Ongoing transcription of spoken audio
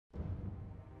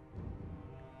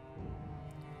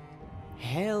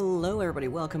Hello everybody,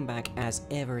 welcome back as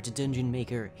ever to Dungeon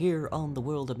Maker here on the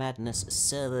World of Madness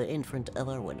server in front of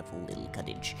our wonderful little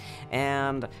cottage.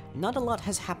 And not a lot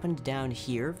has happened down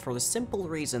here for the simple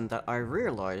reason that I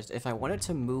realized if I wanted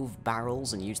to move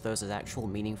barrels and use those as actual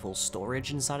meaningful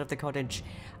storage inside of the cottage,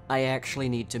 I actually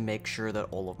need to make sure that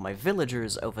all of my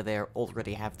villagers over there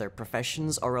already have their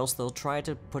professions, or else they'll try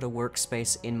to put a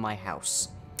workspace in my house.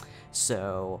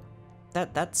 So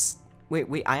that's...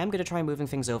 I am going to try moving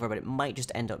things over, but it might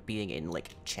just end up being in, like,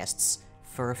 chests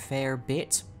for a fair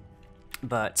bit.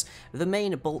 But the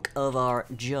main bulk of our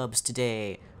jobs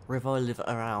today revolve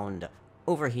around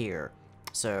over here.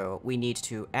 So we need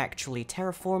to actually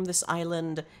terraform this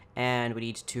island, and we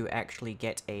need to actually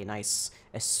get a nice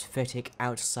aesthetic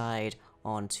outside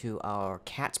onto our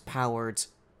cat-powered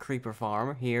creeper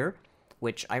farm here.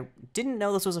 Which I didn't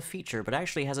know this was a feature, but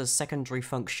actually has a secondary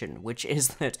function, which is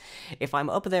that if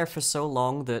I'm up there for so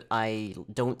long that I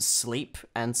don't sleep,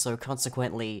 and so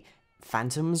consequently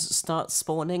phantoms start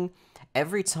spawning,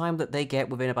 every time that they get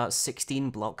within about 16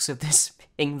 blocks of this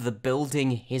thing, the building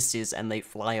hisses and they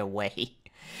fly away.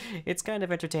 It's kind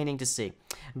of entertaining to see.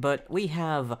 But we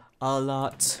have a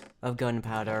lot of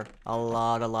gunpowder. A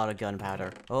lot of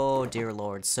gunpowder. Oh dear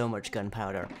lord, so much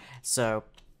gunpowder. So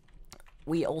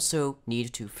we also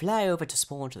need to fly over to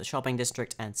spawn to the shopping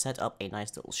district and set up a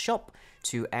nice little shop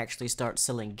to actually start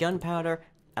selling gunpowder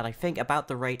at I think about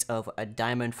the rate of a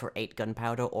diamond for 8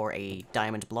 gunpowder or a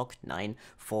diamond block, 9,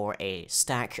 for a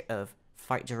stack of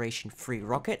fight duration free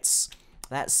rockets.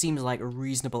 That seems like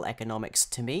reasonable economics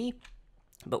to me.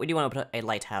 But we do want to put a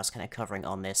lighthouse kind of covering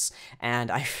on this, and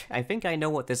I think I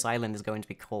know what this island is going to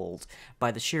be called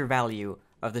by the sheer value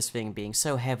of this thing being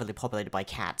so heavily populated by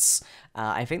cats.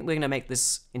 I think we're going to make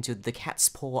this into the Cat's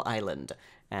Paw Island,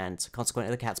 and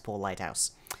consequently the Cat's Paw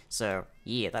Lighthouse. So,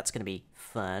 yeah, that's going to be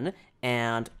fun.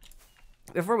 And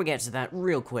before we get to that,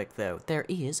 real quick though, there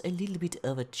is a little bit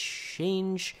of a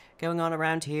change going on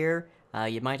around here.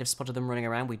 You might have spotted them running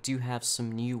around. We do have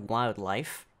some new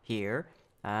wildlife here.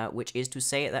 Which is to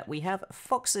say that we have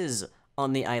foxes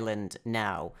on the island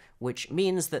now, which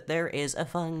means that there is a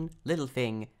fun little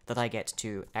thing that I get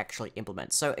to actually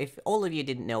implement. So if all of you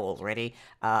didn't know already,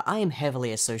 I am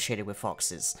heavily associated with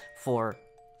foxes for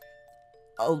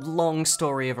a long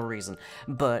story of a reason,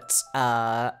 but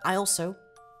I also,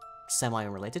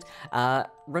 semi-unrelated,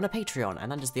 run a Patreon,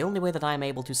 and that is the only way that I am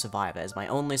able to survive. That is my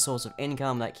only source of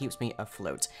income that keeps me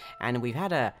afloat, and we've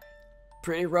had a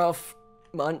pretty rough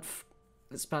month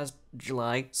this past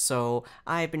July, so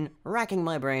I've been racking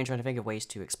my brain trying to think of ways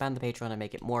to expand the Patreon and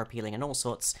make it more appealing and all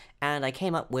sorts, and I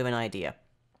came up with an idea.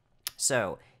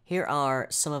 So, here are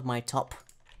some of my top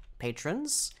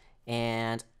patrons,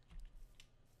 and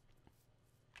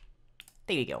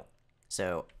there you go.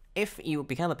 So, if you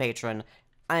become a patron,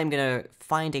 I'm gonna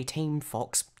find a tame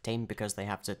fox, tame because they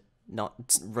have to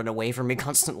not run away from me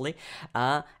constantly,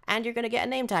 and you're gonna get a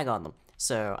name tag on them.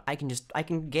 So I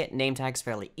can get name tags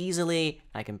fairly easily,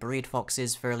 I can breed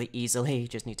foxes fairly easily,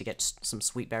 just need to get some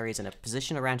sweet berries in a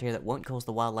position around here that won't cause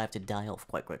the wildlife to die off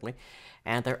quite quickly.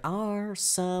 And there are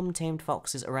some tamed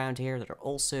foxes around here that are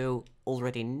also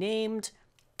already named.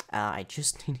 I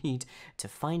just need to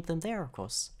find them there, of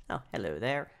course. Oh, hello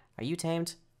there. Are you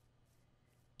tamed?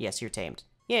 Yes, you're tamed.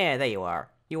 Yeah, there you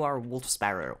are. You are Wolf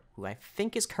Sparrow, who I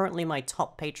think is currently my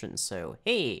top patron, so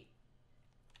hey!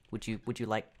 Would you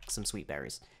like some sweet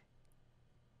berries?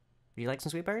 Would you like some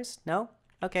sweet berries? No?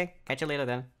 Okay, catch you later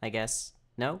then, I guess.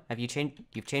 No?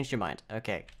 You've changed your mind.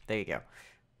 Okay, there you go.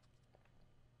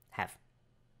 Have.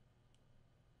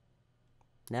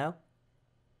 No?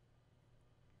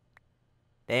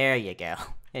 There you go.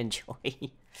 Enjoy.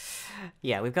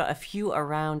 Yeah, we've got a few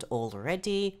around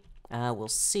already. We'll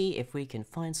see if we can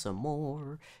find some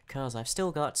more, because I've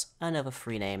still got another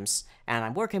 3 names, and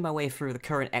I'm working my way through the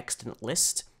current extant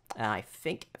list. I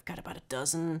think I've got about a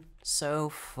dozen so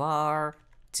far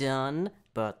done,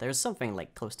 but there's something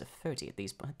like close to 30 at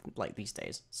these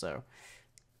days, so.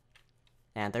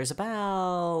 And there's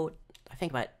about, I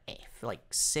think about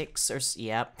 6 or,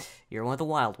 yeah, you're one of the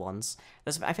wild ones.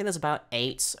 I think there's about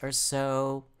 8 or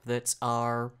so that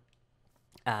are,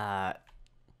 why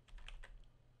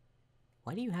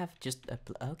do you have just a,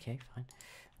 okay, fine.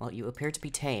 Well, you appear to be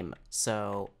tame,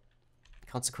 so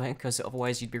consequent, because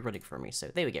otherwise you'd be running from me.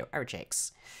 So there we go, our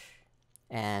chicks.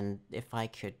 And if I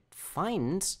could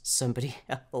find somebody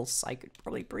else, I could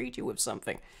probably breed you with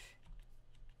something.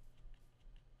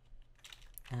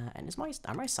 And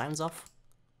are my sounds off?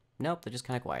 Nope, they're just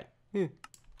kind of quiet.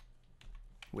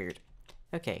 Weird.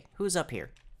 Okay, who's up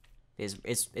here? Is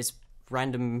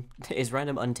random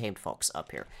untamed fox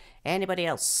up here? Anybody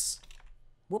else?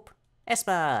 Whoop.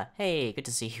 Espa! Hey, good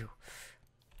to see you.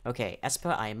 Okay,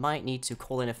 Esper, I might need to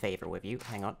call in a favor with you.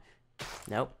 Hang on.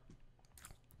 Nope.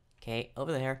 Okay,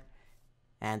 over there.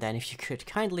 And then if you could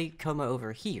kindly come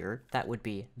over here, that would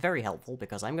be very helpful,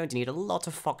 because I'm going to need a lot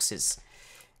of foxes.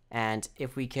 And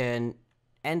if we can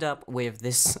end up with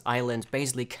this island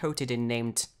basically coated in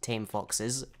named tame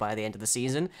foxes by the end of the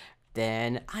season,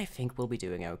 then I think we'll be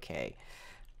doing okay.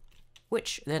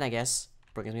 Which then, I guess,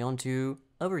 brings me on to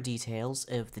other details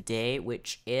of the day,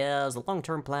 which is the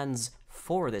long-term plans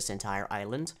for this entire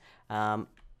island.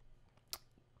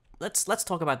 Let's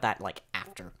talk about that, like,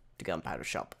 after the gunpowder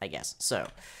shop, I guess. So,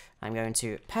 I'm going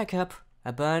to pack up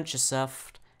a bunch of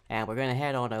stuff, and we're going to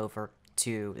head on over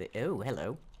to the... Oh,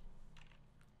 hello.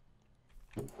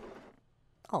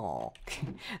 Aww.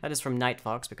 That is from Night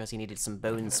Fox, because he needed some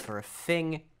bones for a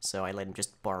thing, so I let him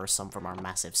just borrow some from our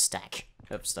massive stack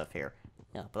of stuff here.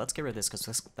 Yeah, but let's get rid of this,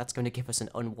 because that's going to give us an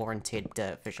unwarranted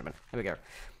fisherman. There we go.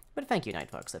 But thank you, Night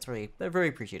Fox. That's very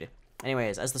appreciated.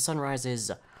 Anyways, as the sun rises,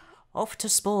 off to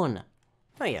spawn.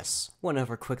 Oh yes, one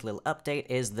other quick little update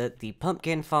is that the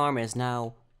pumpkin farm is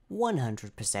now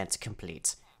 100%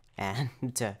 complete. And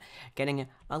getting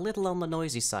a little on the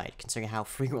noisy side, considering how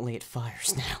frequently it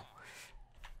fires now.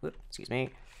 Whoop, excuse me.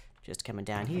 Just coming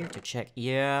down here to check.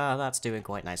 Yeah, that's doing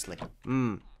quite nicely.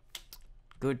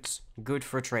 Good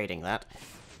for trading, that.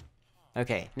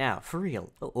 Okay, now, for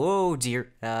real. Oh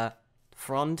dear.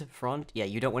 Front. Yeah,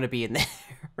 you don't want to be in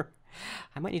there.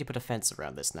 I might need to put a fence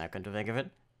around this now, come to think of it.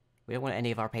 We don't want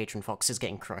any of our patron foxes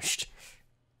getting crushed.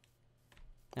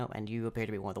 Oh, and you appear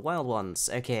to be one of the wild ones.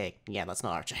 Okay, yeah, that's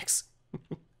not our checks.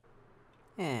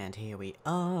 And here we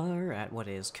are at what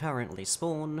is currently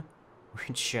spawn,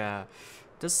 which,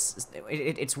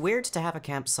 it's weird to have a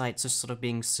campsite just sort of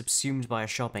being subsumed by a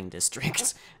shopping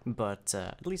district, but,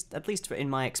 at least in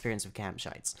my experience of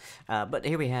campsites. But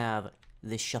here we have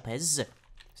the shoppers.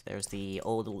 So there's the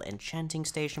old little enchanting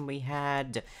station we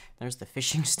had. There's the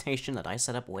fishing station that I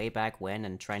set up way back when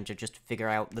and trying to just figure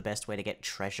out the best way to get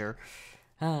treasure.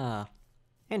 And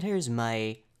here's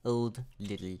my old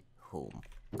little home.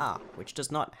 Which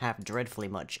does not have dreadfully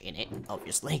much in it,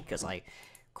 obviously, because I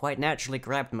quite naturally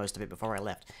grabbed most of it before I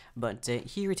left. But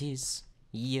here it is.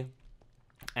 Yeah.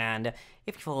 And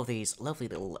if you follow these lovely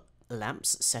little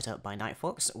lamps set up by Night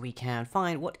Fox, we can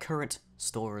find what current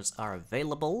stores are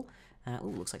available.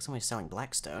 Ooh, looks like somebody's selling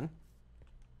Blackstone.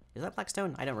 Is that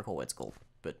Blackstone? I don't recall what it's called,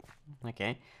 but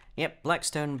okay. Yep,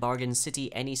 Blackstone, Bargain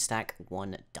City, any stack,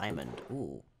 1 diamond.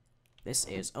 Ooh. This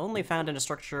is only found in a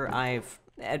structure I've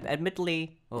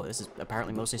admittedly... Oh, this is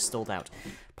apparently mostly stalled out.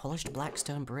 Polished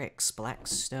Blackstone bricks.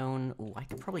 Blackstone... Ooh, I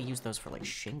could probably use those for, like,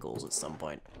 shingles at some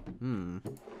point.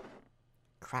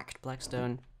 Cracked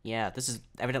Blackstone. Yeah, this is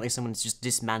evidently someone's just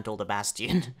dismantled a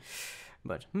bastion.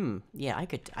 But, yeah, I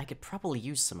could probably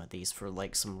use some of these for,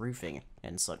 like, some roofing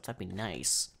and such. That'd be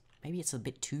nice. Maybe it's a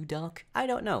bit too dark? I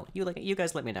don't know. You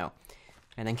guys let me know.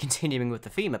 And then continuing with the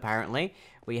theme, apparently,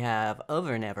 we have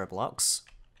other nether blocks.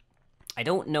 I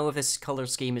don't know if this color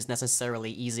scheme is necessarily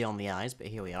easy on the eyes, but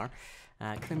here we are.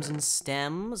 Crimson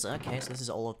stems. Okay, so this is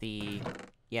all of the...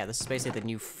 Yeah, this is basically the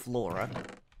new flora,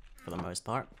 for the most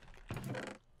part.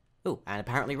 Ooh, and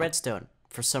apparently redstone,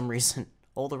 for some reason.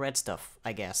 All the red stuff,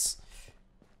 I guess.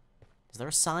 Is there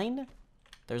a sign?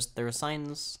 There are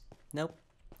signs... Nope.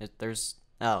 There's...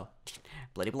 Oh,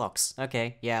 bloody blocks.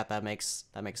 Okay, yeah, that makes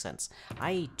sense.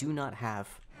 I do not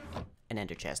have an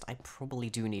ender chest. I probably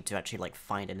do need to actually, like,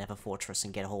 find a nether fortress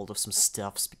and get a hold of some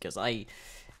stuffs, because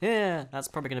yeah, that's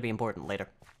probably going to be important later.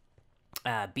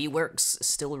 B-Works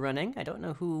still running. I don't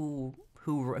know who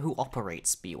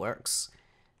operates B-Works.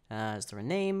 Is there a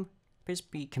name? Appears to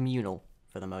be communal,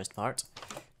 for the most part.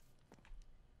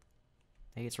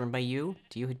 Maybe it's run by you?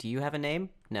 Do you have a name?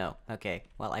 No. Okay.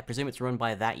 Well, I presume it's run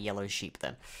by that yellow sheep,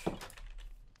 then.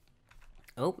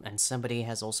 Oh, and somebody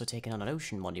has also taken on an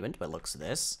ocean monument by the looks of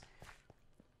this.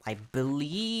 I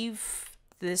believe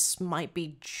this might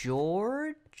be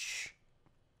George?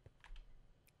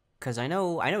 Because I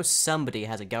know somebody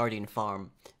has a guardian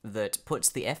farm that puts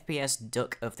the FPS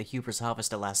duck of the Huber's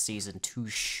Harvester last season to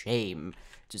shame,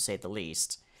 to say the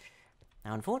least.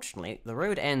 Now, unfortunately, the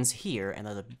road ends here, and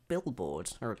there's a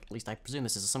billboard, or at least I presume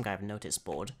this is some kind of notice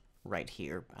board, right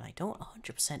here, and I don't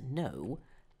 100% know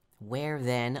where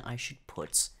then I should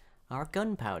put our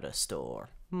gunpowder store.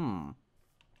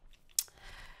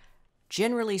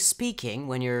 Generally speaking,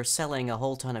 when you're selling a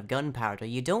whole ton of gunpowder,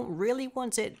 you don't really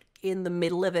want it in the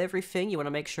middle of everything. You want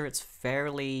to make sure it's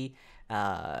fairly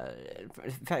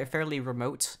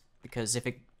remote, because if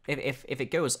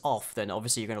it goes off, then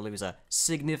obviously you're going to lose a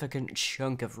significant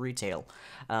chunk of retail.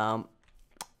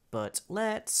 But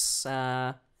let's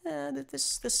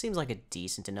This seems like a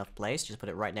decent enough place. Just put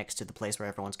it right next to the place where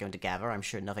everyone's going to gather. I'm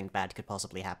sure nothing bad could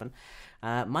possibly happen.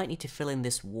 Might need to fill in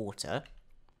this water.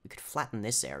 We could flatten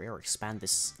this area or expand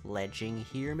this ledging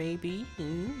here, maybe?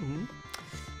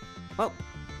 Well,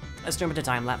 let's jump into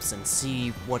time-lapse and see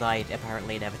what I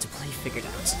apparently inevitably figured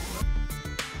out.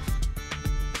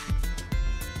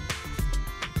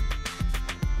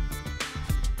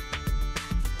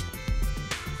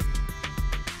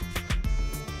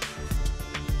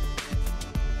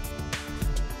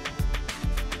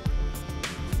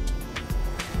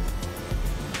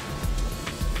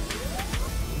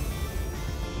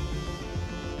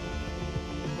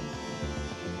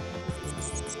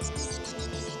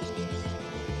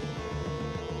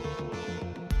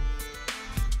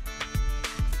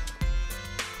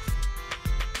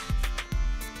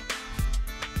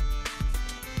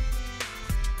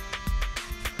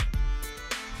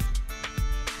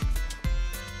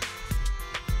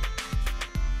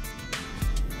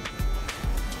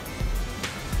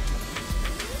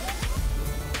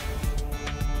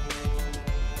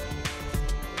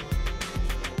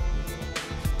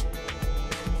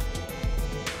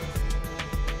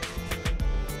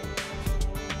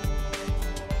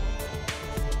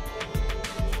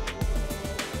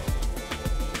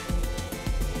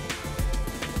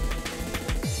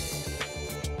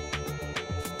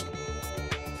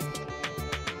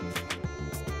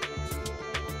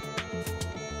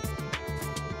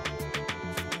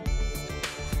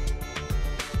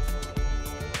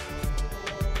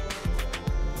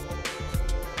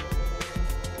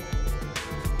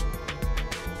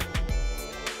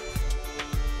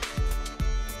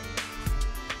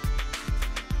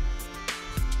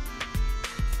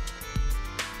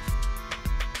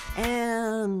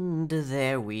 And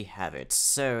there we have it.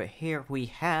 So here we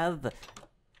have,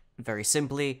 very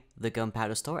simply, the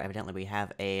gunpowder store. Evidently we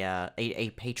have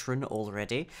a patron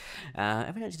already.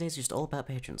 Evidently today's just all about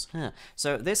patrons. Huh.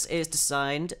 So this is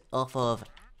designed off of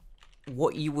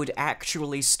what you would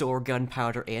actually store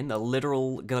gunpowder in, a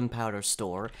literal gunpowder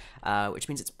store, which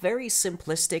means it's very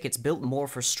simplistic. It's built more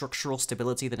for structural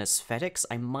stability than aesthetics.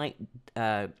 I might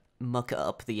muck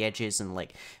up the edges and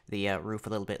like the roof a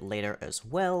little bit later as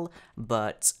well,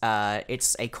 but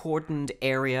it's a cordoned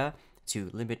area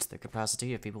to limit the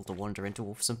capacity of people to wander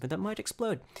into something that might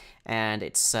explode. And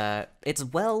it's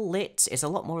well lit. It's a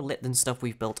lot more lit than stuff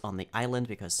we've built on the island,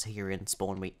 because here in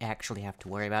Spawn we actually have to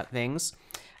worry about things.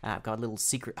 I've got a little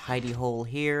secret hidey hole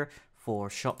here for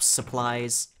shop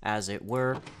supplies, as it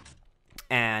were.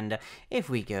 And if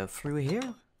we go through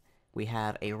here, we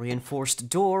have a reinforced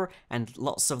door and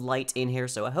lots of light in here,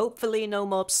 so hopefully no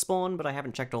mobs spawn, but I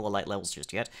haven't checked all the light levels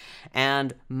just yet.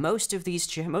 And most of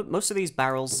these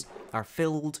barrels are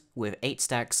filled with 8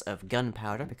 stacks of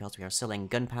gunpowder, because we are selling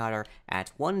gunpowder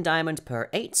at 1 diamond per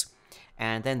 8.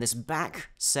 And then this back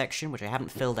section, which I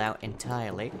haven't filled out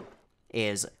entirely,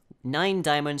 is 9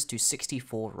 diamonds to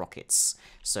 64 rockets.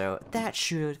 So that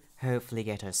should hopefully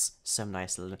get us some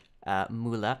nice little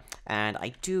moolah. And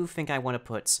I do think I want to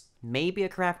put maybe a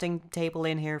crafting table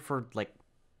in here for, like,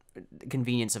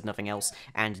 convenience if nothing else,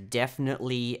 and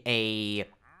definitely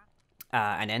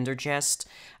an ender chest,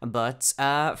 but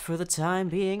for the time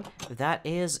being, that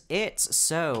is it.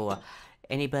 So,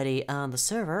 anybody on the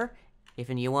server,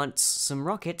 if you want some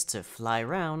rockets to fly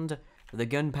around, the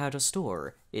gunpowder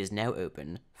store is now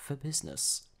open for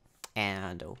business.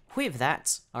 And with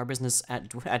that, our business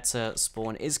at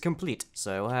Spawn is complete,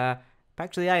 so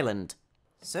back to the island.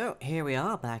 So, here we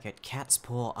are, back at Cat's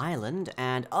Paw Island,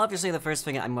 and obviously the first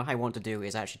thing I want to do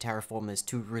is actually terraform this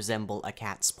to resemble a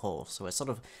cat's paw. So a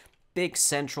sort of big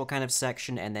central kind of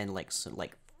section, and then like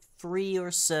 3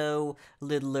 or so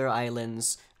littler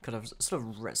islands, kind of sort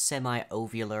of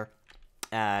semi-ovular,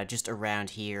 just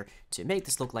around here, to make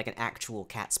this look like an actual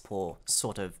cat's paw,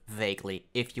 sort of vaguely,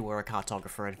 if you were a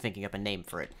cartographer and thinking up a name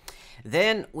for it.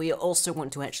 Then, we also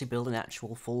want to actually build an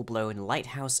actual full-blown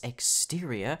lighthouse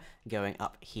exterior going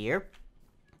up here.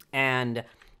 And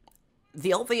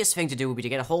the obvious thing to do would be to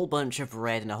get a whole bunch of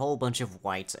red and a whole bunch of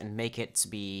white and make it to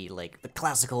be, like, the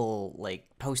classical, like,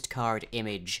 postcard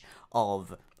image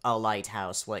of a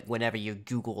lighthouse, like, whenever you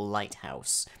Google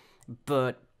lighthouse.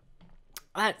 But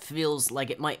that feels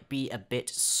like it might be a bit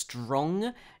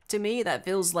strong to me. That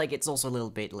feels like it's also a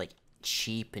little bit, like,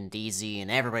 cheap and easy, and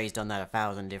everybody's done that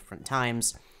 1,000 different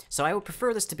times. So I would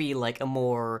prefer this to be, like, a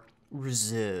more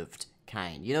reserved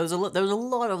kind. You know, there was a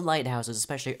lot of lighthouses,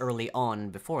 especially early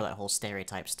on, before that whole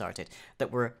stereotype started,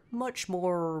 that were much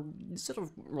more, sort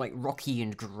of, like, rocky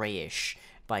and greyish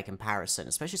by comparison.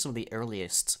 Especially some of the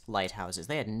earliest lighthouses.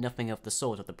 They had nothing of the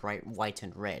sort of the bright white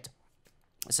and red.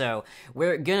 So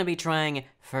we're gonna be trying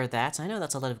for that. I know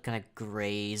that's a lot of kind of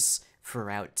grays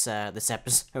throughout this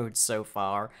episode so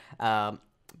far, but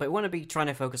we want to be trying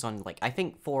to focus on, like, I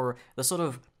think for the sort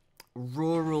of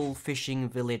rural fishing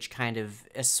village kind of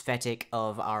aesthetic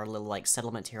of our little, like,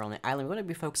 settlement here on the island, we want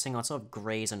to be focusing on sort of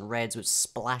grays and reds with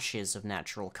splashes of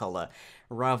natural color,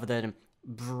 rather than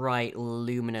bright,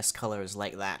 luminous colors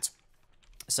like that.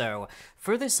 So,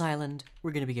 for this island,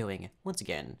 we're going to be going, once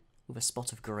again, with a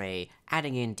spot of grey,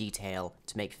 adding in detail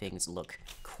to make things look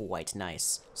quite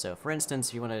nice. So, for instance,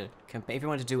 if you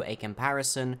want to do a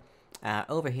comparison,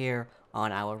 over here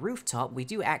on our rooftop, we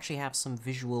do actually have some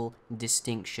visual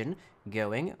distinction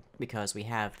going, because we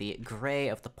have the grey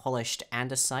of the polished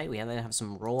andesite, we then have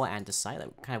some raw andesite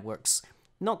that kind of works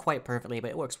not quite perfectly, but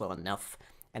it works well enough.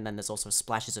 And then there's also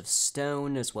splashes of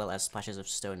stone, as well as splashes of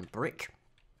stone brick.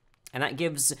 And that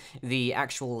gives the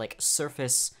actual, like,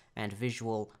 surface and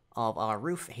visual of our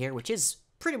roof here, which is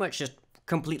pretty much just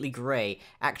completely grey,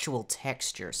 actual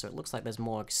texture, so it looks like there's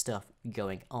more stuff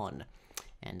going on.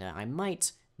 And I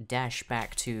might dash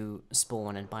back to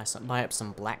spawn and buy up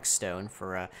some blackstone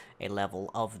for a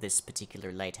level of this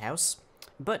particular lighthouse.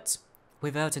 But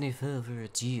without any further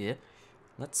ado,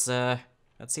 let's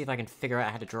see if I can figure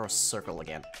out how to draw a circle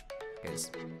again, because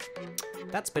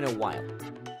that's been a while.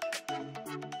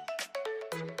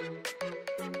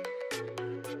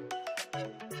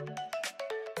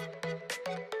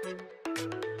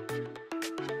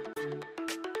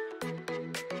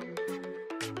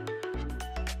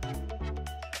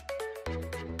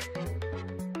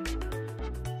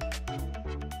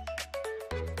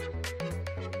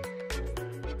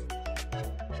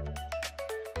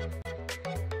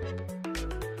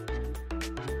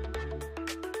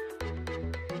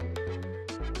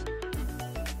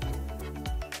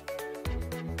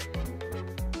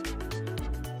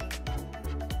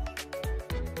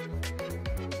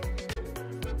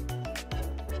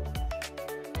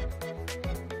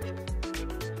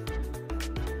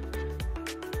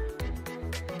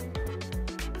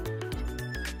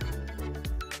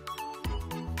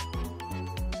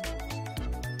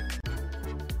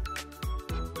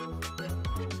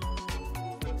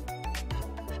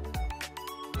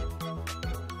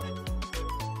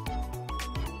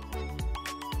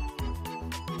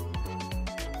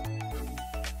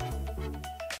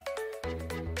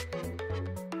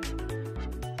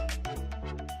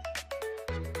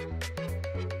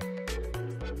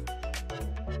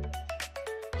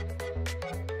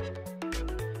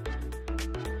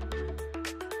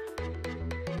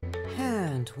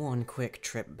 And one quick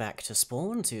trip back to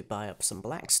spawn to buy up some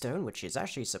blackstone, which is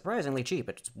actually surprisingly cheap,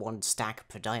 it's 1 stack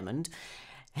per diamond.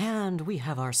 And we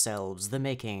have ourselves the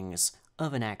makings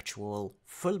of an actual,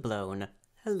 full-blown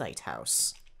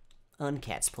lighthouse on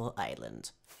Catsport Island.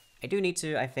 I do need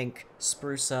to, I think,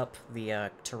 spruce up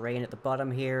the terrain at the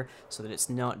bottom here, so that it's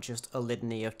not just a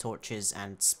litany of torches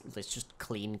and it's just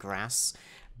clean grass.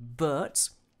 But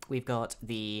we've got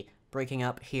the breaking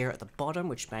up here at the bottom,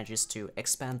 which manages to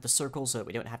expand the circle so that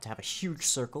we don't have to have a huge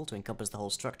circle to encompass the whole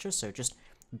structure, so just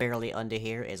barely under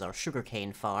here is our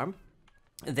sugarcane farm.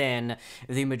 Then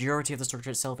the majority of the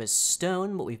structure itself is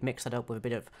stone, but we've mixed that up with a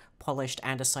bit of polished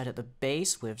andesite at the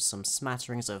base, with some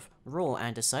smatterings of raw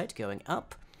andesite going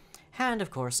up. And of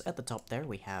course, at the top there,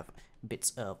 we have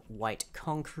bits of white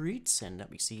concrete, and let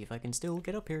me see if I can still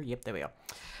get up here. Yep, there we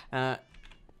are.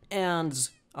 And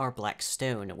our black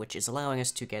stone, which is allowing us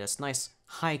to get a nice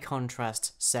high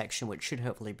contrast section, which should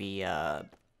hopefully be,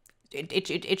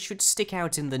 it should stick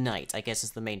out in the night, I guess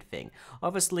is the main thing.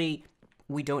 Obviously,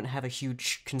 we don't have a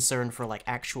huge concern for, like,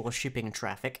 actual shipping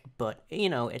traffic, but, you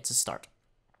know, it's a start.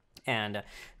 And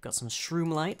got some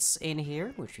shroom lights in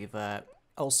here, which we've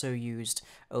also used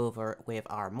over with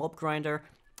our mob grinder,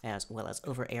 as well as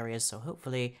other areas, so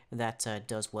hopefully that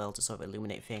does well to sort of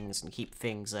illuminate things and keep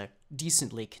things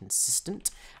decently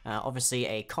consistent. Obviously,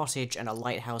 a cottage and a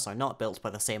lighthouse are not built by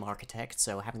the same architect,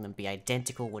 so having them be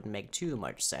identical wouldn't make too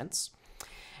much sense.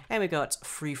 And we've got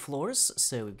 3 floors,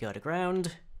 so we've got a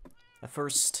ground, a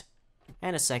first,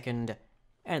 and a second,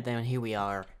 and then here we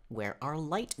are, where our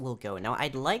light will go. Now,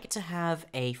 I'd like to have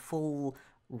a full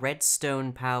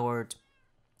redstone-powered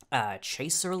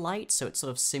chaser light, so it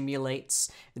sort of simulates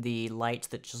the light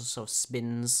that just sort of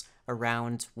spins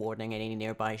around, warning any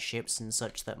nearby ships and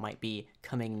such that might be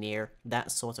coming near,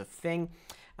 that sort of thing.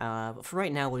 But for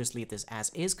right now, we'll just leave this as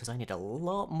is, because I need a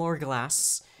lot more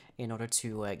glass in order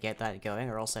to get that going,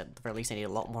 or else at the very least I need a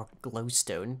lot more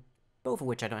glowstone, both of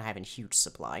which I don't have in huge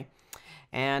supply.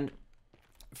 And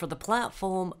for the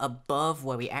platform above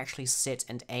where we actually sit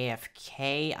and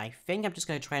AFK, I think I'm just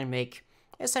going to try and make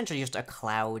essentially just a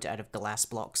cloud out of glass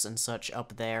blocks and such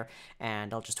up there,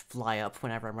 and I'll just fly up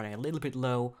whenever I'm running a little bit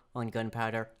low on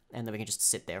gunpowder, and then we can just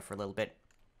sit there for a little bit.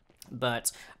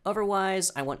 But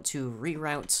otherwise, I want to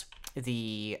reroute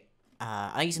the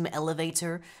item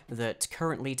elevator that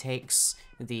currently takes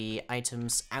the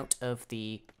items out of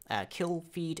the kill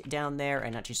feed down there,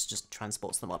 and actually just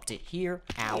transports them up to here.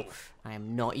 Ow. I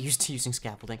am not used to using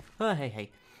scaffolding. Oh,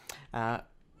 hey.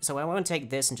 So I want to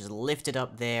take this and just lift it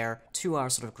up there to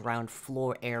our sort of ground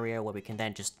floor area, where we can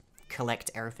then just collect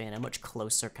everything in a much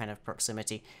closer kind of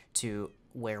proximity to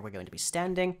where we're going to be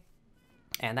standing.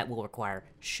 And that will require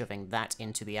shoving that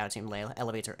into the item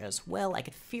elevator as well. I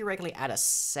could theoretically add a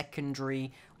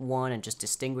secondary one and just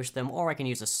distinguish them, or I can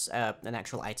use an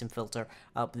actual item filter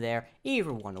up there.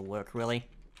 Either one will work, really.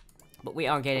 But we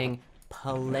are getting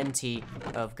plenty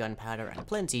of gunpowder and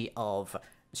plenty of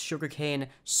sugarcane,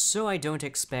 so I don't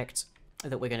expect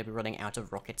that we're going to be running out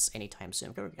of rockets anytime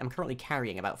soon. I'm currently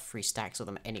carrying about 3 stacks of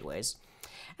them anyways.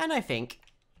 And I think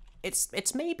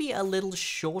it's maybe a little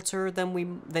shorter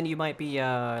than you might be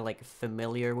like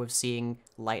familiar with seeing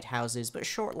lighthouses, but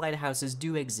short lighthouses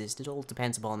do exist. It all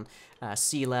depends upon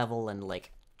sea level and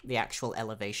like the actual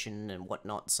elevation and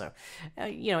whatnot. So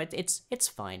you know, it's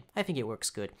fine. I think it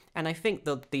works good, and I think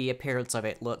the appearance of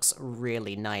it looks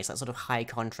really nice. That sort of high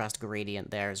contrast gradient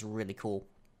there is really cool.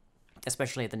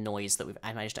 Especially the noise that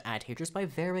I managed to add here just by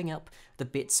varying up the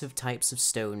bits of types of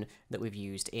stone that we've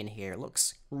used in here. It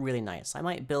looks really nice. I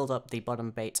might build up the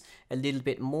bottom bait a little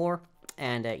bit more,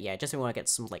 and yeah, just want to get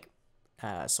some like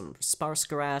some sparse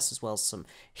grass as well as some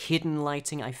hidden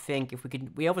lighting. I think if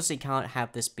we obviously can't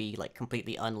have this be like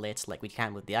completely unlit like we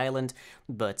can with the island,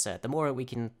 but the more we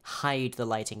can hide the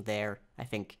lighting there, I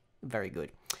think very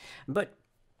good. But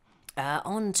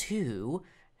on to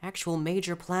actual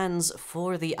major plans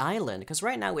for the island, because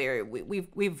right now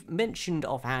we've mentioned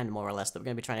offhand more or less that we're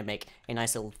going to be trying to make a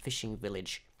nice little fishing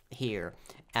village here,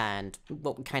 and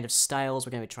what kind of styles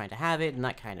we're going to be trying to have it and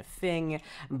that kind of thing.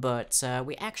 But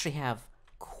we actually have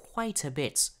quite a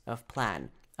bit of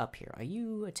plan up here. Are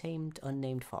you a tamed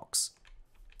unnamed fox?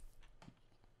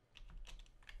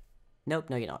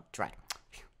 Nope, no you're not. Right.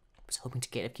 I was hoping to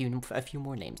get a few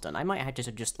more names done. I might have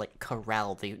to just like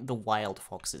corral the wild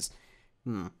foxes.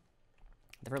 At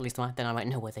the very least, then I might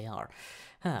know where they are.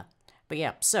 Huh. But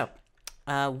yeah, so,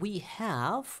 we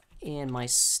have, in my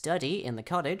study in the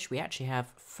cottage, we actually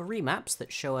have 3 maps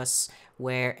that show us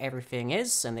where everything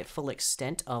is and the full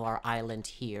extent of our island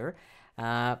here.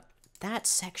 That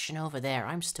section over there,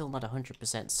 I'm still not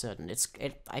 100% certain.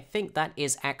 I think that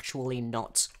is actually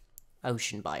not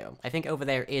ocean biome. I think over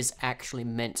there is actually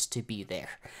meant to be there,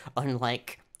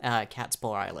 unlike Cat's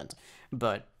Paw Island.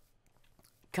 But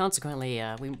consequently,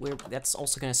 that's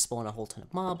also going to spawn a whole ton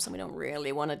of mobs, and we don't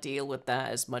really want to deal with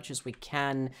that as much as we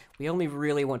can. We only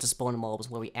really want to spawn mobs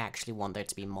where we actually want there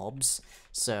to be mobs.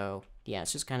 So yeah,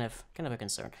 it's just kind of a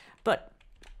concern. But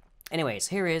anyways,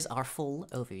 here is our full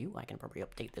overview. I can probably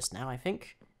update this now, I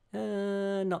think.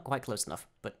 Not quite close enough,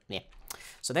 but yeah.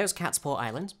 So there's Cat's Paw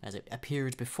Island, as it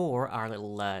appeared before our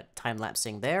little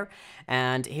time-lapsing there.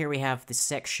 And here we have the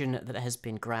section that has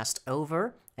been grassed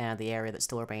over, and the area that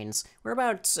still remains. We're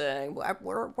about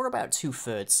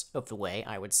 2/3 of the way,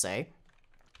 I would say.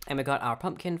 And we got our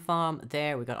pumpkin farm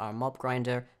there, we got our mob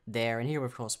grinder there, and here,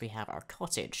 of course, we have our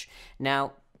cottage.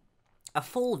 Now, a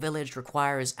full village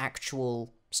requires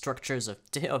actual structures of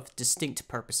distinct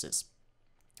purposes.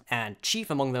 And chief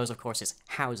among those, of course, is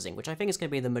housing, which I think is going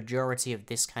to be the majority of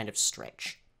this kind of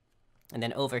stretch. And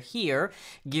then over here,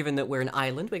 given that we're an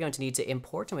island, we're going to need to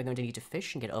import, and we're going to need to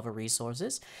fish and get other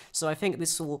resources. So I think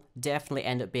this will definitely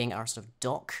end up being our sort of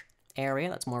dock area.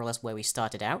 That's more or less where we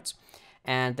started out.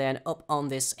 And then up on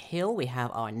this hill, we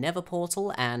have our nether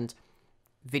portal, and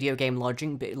video game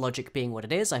logic being what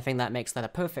it is, I think that makes that a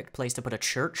perfect place to put a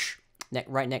church.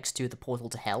 Right next to the portal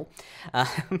to hell.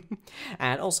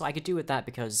 And also I could do with that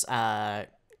because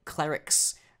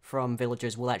clerics from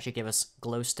villagers will actually give us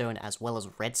glowstone as well as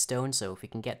redstone, so if we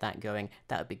can get that going,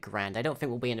 that would be grand. I don't think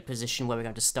we'll be in a position where we're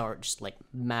going to start just like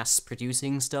mass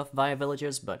producing stuff via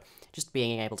villagers, but just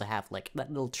being able to have like that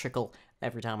little trickle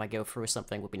every time I go through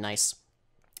something would be nice.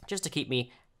 Just to keep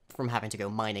me from having to go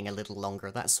mining a little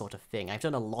longer, that sort of thing. I've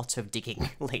done a lot of digging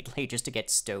lately just to get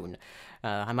stone.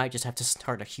 I might just have to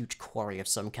start a huge quarry of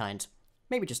some kind.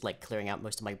 Maybe just like clearing out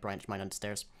most of my branch mine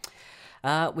understairs.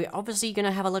 We're obviously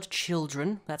gonna have a lot of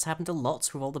children. That's happened a lot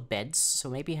with all the beds, so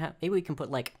maybe we can put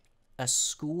like a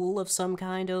school of some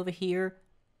kind over here.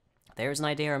 There's an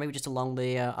idea, or maybe just along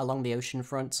the ocean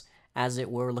front, as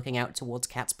it were, looking out towards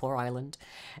Cat's Paw Island.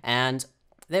 And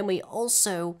then we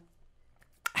also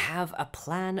have a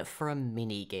plan for a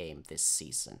mini-game this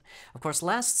season. Of course,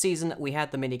 last season we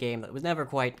had the mini-game that was never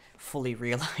quite fully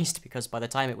realized, because by the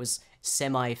time it was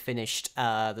semi-finished,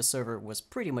 the server was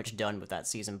pretty much done with that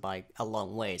season by a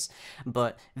long ways.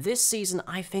 But this season,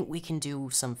 I think we can do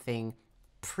something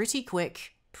pretty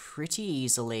quick, pretty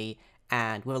easily,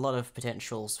 and with a lot of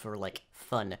potentials for, like,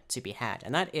 fun to be had.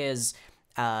 And that is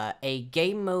a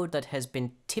game mode that has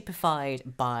been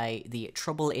typified by the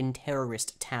Trouble in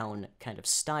Terrorist Town kind of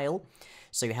style.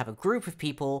 So you have a group of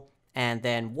people, and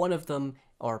then one of them,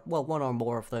 or, well, one or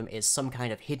more of them, is some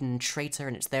kind of hidden traitor,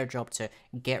 and it's their job to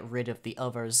get rid of the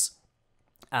others,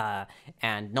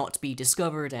 and not be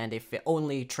discovered, and if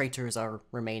only traitors are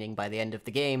remaining by the end of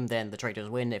the game, then the traitors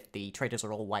win. If the traitors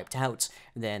are all wiped out,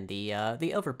 then the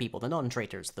other people, the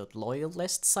non-traitors, the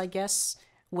loyalists, I guess,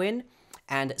 win.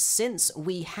 And since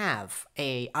we have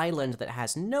a island that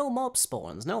has no mob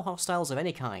spawns, no hostiles of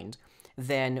any kind,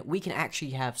 then we can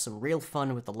actually have some real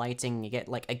fun with the lighting. You get,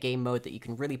 like, a game mode that you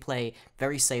can really play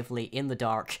very safely in the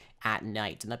dark at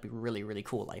night, and that'd be really, really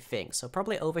cool, I think. So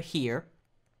probably over here,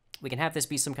 we can have this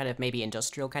be some kind of maybe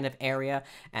industrial kind of area,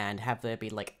 and have there be,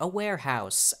 like, a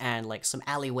warehouse, and, like, some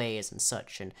alleyways and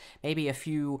such, and maybe a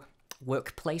few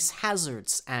workplace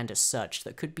hazards and such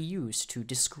that could be used to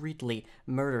discreetly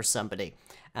murder somebody.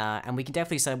 And we can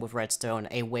definitely set up with redstone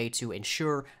a way to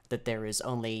ensure that there is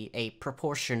only a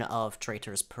proportion of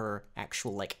traitors per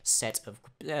actual, like, set of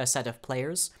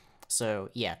players. So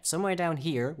yeah, somewhere down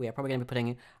here, we are probably going to be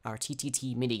putting our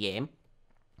TTT minigame.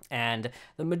 And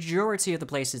the majority of the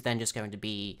place is then just going to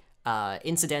be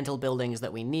incidental buildings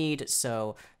that we need,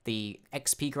 so the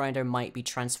XP grinder might be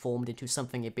transformed into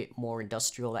something a bit more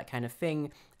industrial, that kind of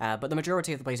thing, but the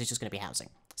majority of the place is just going to be housing.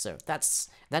 So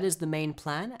that is the main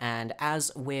plan, and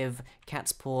as with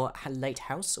Cat's Paw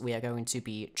Lighthouse, we are going to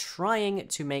be trying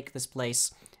to make this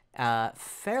place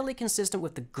fairly consistent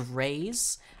with the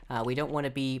greys. We don't want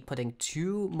to be putting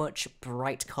too much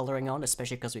bright coloring on,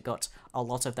 especially because we've got a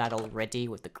lot of that already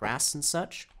with the grass and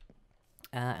such.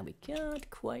 And we can't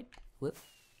quite... Whoop.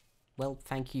 Well,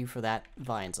 thank you for that,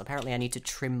 vines. Apparently I need to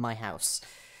trim my house.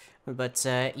 But,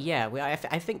 yeah,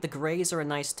 I think the greys are a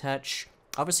nice touch.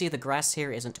 Obviously, the grass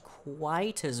here isn't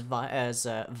quite as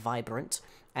vibrant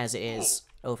as it is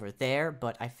over there,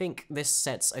 but I think this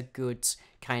sets a good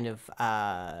kind of,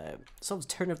 sort of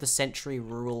turn-of-the-century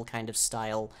rural kind of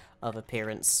style of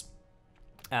appearance.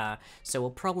 So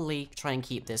we'll probably try and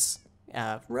keep this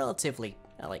relatively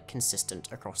like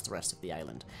consistent across the rest of the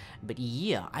island. But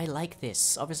yeah, I like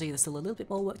this. Obviously, there's still a little bit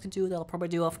more work to do that I'll probably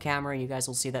do off camera, and you guys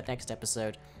will see that next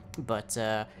episode. But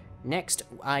next,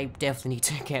 I definitely need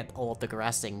to get all the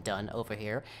grassing done over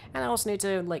here, and I also need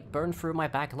to, like, burn through my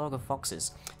backlog of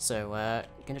foxes. So,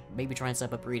 gonna maybe try and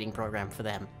set up a breeding program for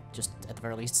them, just at the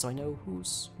very least, so I know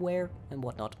who's where and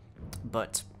whatnot.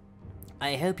 But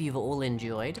I hope you've all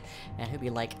enjoyed, and I hope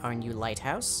you like our new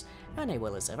lighthouse, and I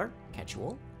will, as ever, catch you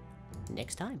all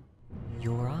next time.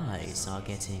 Your eyes are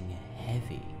getting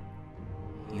heavy.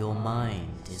 Your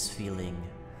mind is feeling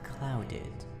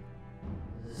clouded.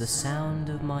 The sound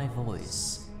of my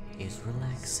voice is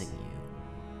relaxing you.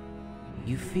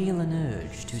 You feel an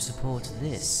urge to support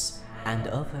this and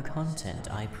other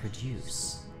content I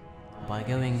produce by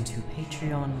going to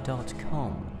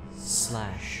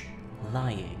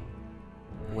patreon.com/lying,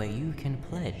 where you can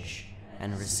pledge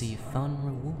and receive fun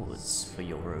rewards for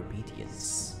your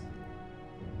obedience.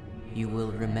 You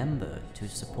will remember to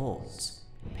support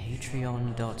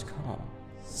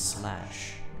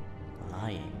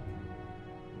patreon.com/lying.